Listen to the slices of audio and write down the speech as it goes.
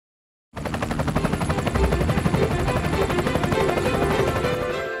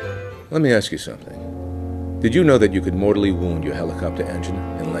Let me ask you something. Did you know that you could mortally wound your helicopter engine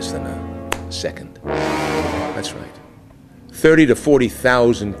in less than a second? That's right. 30 to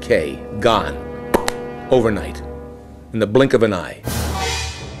 40,000 K gone overnight in the blink of an eye.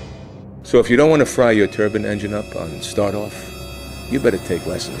 So if you don't want to fry your turbine engine up on start-off, you better take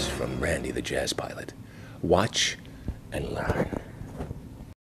lessons from Randy the jazz pilot. Watch and learn.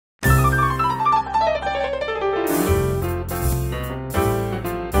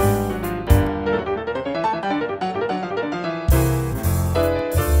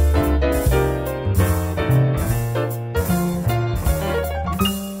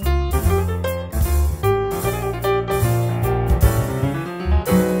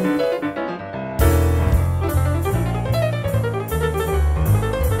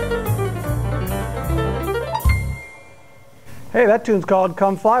 Hey, that tune's called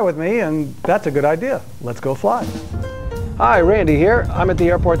Come Fly With Me, and that's a good idea. Let's go fly. Hi, Randy here. I'm at the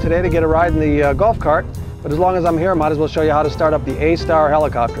airport today to get a ride in the golf cart, but as long as I'm here, I might as well show you how to start up the Astar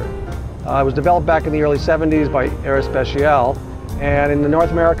Helicopter. It was developed back in the early 70s by Aerospatiale, and in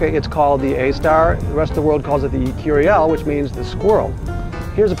North America it's called the Astar. The rest of the world calls it the Curiel, which means the squirrel.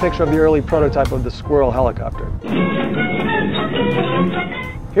 Here's a picture of the early prototype of the squirrel helicopter.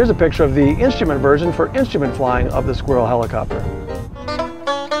 Here's a picture of the instrument version for instrument flying of the squirrel helicopter.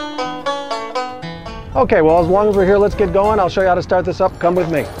 Okay, well, as long as we're here, let's get going. I'll show you how to start this up. Come with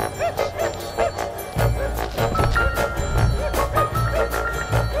me.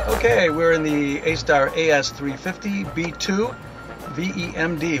 Okay, we're in the Astar AS350 B2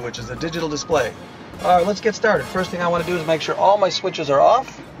 VEMD, which is a digital display. All right, let's get started. First thing I want to do is make sure all my switches are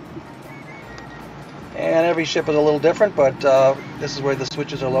off. And every ship is a little different, but this is where the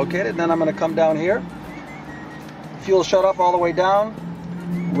switches are located. Then I'm going to come down here. Fuel shut off all the way down.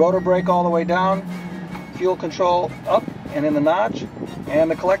 Rotor brake all the way down. Fuel control up and in the notch. And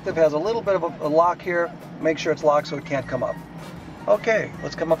the collective has a little bit of a lock here. Make sure it's locked so it can't come up. Okay,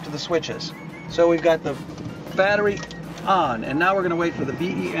 let's come up to the switches. So we've got the battery on, and now we're going to wait for the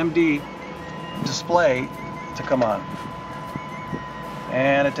VEMD display to come on.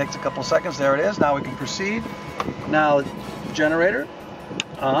 And it takes a couple seconds. There it is. Now we can proceed. Now, generator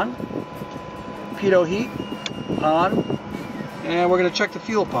on, pitot heat on, and we're going to check the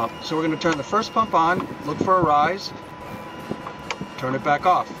fuel pump. So we're going to turn the first pump on, look for a rise, turn it back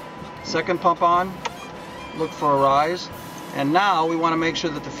off. Second pump on, look for a rise, and now we want to make sure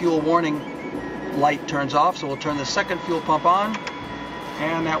that the fuel warning light turns off. So we'll turn the second fuel pump on,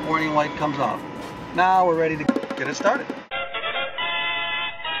 and that warning light comes off. Now we're ready to get it started.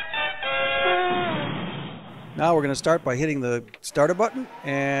 Now we're going to start by hitting the starter button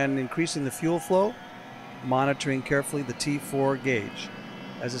and increasing the fuel flow, monitoring carefully the T4 gauge.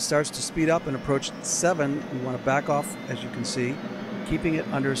 As it starts to speed up and approach 7, we want to back off, as you can see, keeping it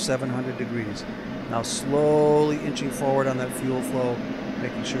under 700 degrees. Now slowly inching forward on that fuel flow,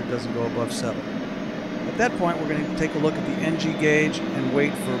 making sure it doesn't go above 7. At that point, we're going to take a look at the NG gauge and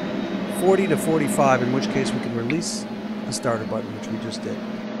wait for 40 to 45, in which case we can release the starter button, which we just did.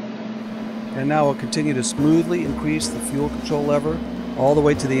 And now we'll continue to smoothly increase the fuel control lever all the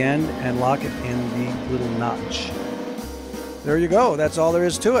way to the end and lock it in the little notch. There you go. That's all there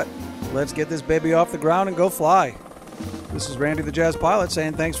is to it. Let's get this baby off the ground and go fly. This is Randy the Jazz Pilot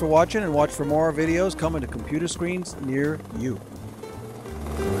saying thanks for watching, and watch for more videos coming to computer screens near you.